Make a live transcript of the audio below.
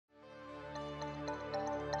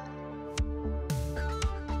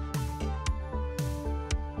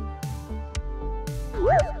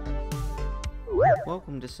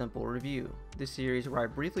Welcome to Simple Review, the series where I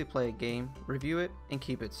briefly play a game, review it, and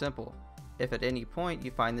keep it simple. If at any point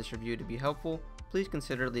you find this review to be helpful, please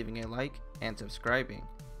consider leaving a like and subscribing.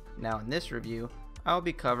 Now in this review, I will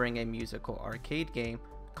be covering a musical arcade game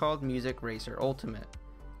called Music Racer Ultimate.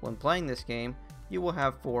 When playing this game, you will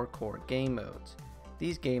have 4 core game modes.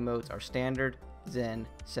 These game modes are Standard, Zen,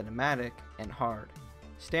 Cinematic, and Hard.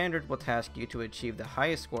 Standard will task you to achieve the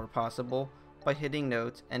highest score possible by hitting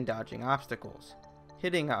notes and dodging obstacles.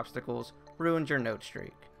 Hitting obstacles ruins your note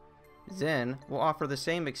streak. Zen will offer the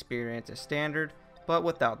same experience as Standard, but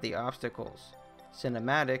without the obstacles.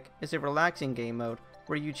 Cinematic is a relaxing game mode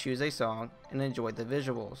where you choose a song and enjoy the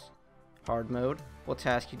visuals. Hard mode will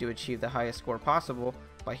task you to achieve the highest score possible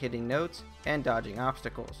by hitting notes and dodging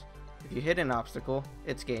obstacles. If you hit an obstacle,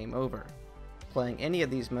 it's game over. Playing any of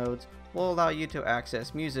these modes will allow you to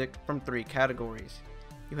access music from 3 categories.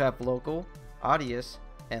 You have Local, Audius,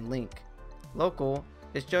 and Link. Local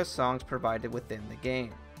is just songs provided within the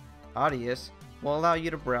game. Audius will allow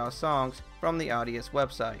you to browse songs from the Audius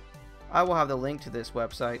website. I will have the link to this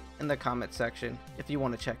website in the comment section if you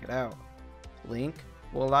want to check it out. Link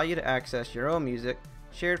will allow you to access your own music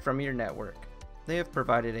shared from your network. They have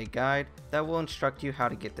provided a guide that will instruct you how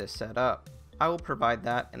to get this set up. I will provide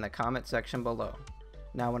that in the comment section below.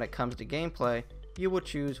 Now when it comes to gameplay, you will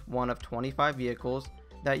choose one of 25 vehicles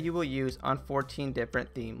that you will use on 14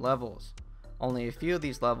 different theme levels. Only a few of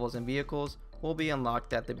these levels and vehicles will be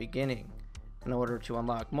unlocked at the beginning. In order to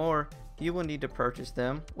unlock more, you will need to purchase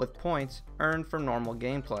them with points earned from normal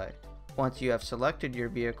gameplay. Once you have selected your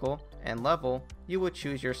vehicle and level, you will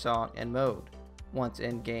choose your song and mode. Once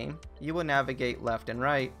in game, you will navigate left and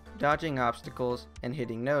right, dodging obstacles and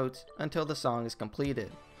hitting notes until the song is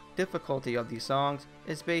completed. Difficulty of these songs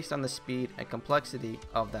is based on the speed and complexity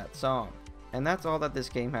of that song. And that's all that this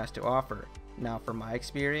game has to offer. Now from my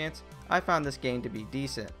experience, I found this game to be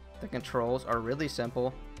decent. The controls are really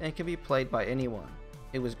simple and can be played by anyone.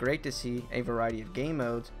 It was great to see a variety of game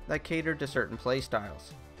modes that catered to certain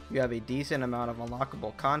playstyles. You have a decent amount of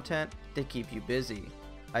unlockable content to keep you busy.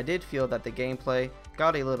 I did feel that the gameplay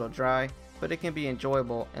got a little dry, but it can be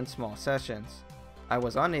enjoyable in small sessions. I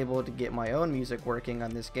was unable to get my own music working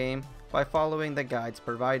on this game by following the guides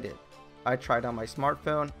provided. I tried on my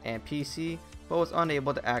smartphone and PC, but was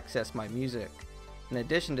unable to access my music. In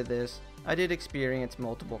addition to this, I did experience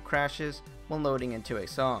multiple crashes when loading into a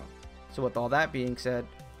song. So with all that being said,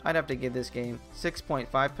 I'd have to give this game 6.5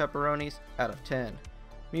 pepperonis out of 10.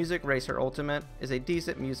 Music Racer Ultimate is a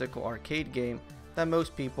decent musical arcade game that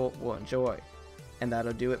most people will enjoy. And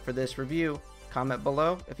that'll do it for this review. Comment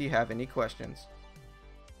below if you have any questions.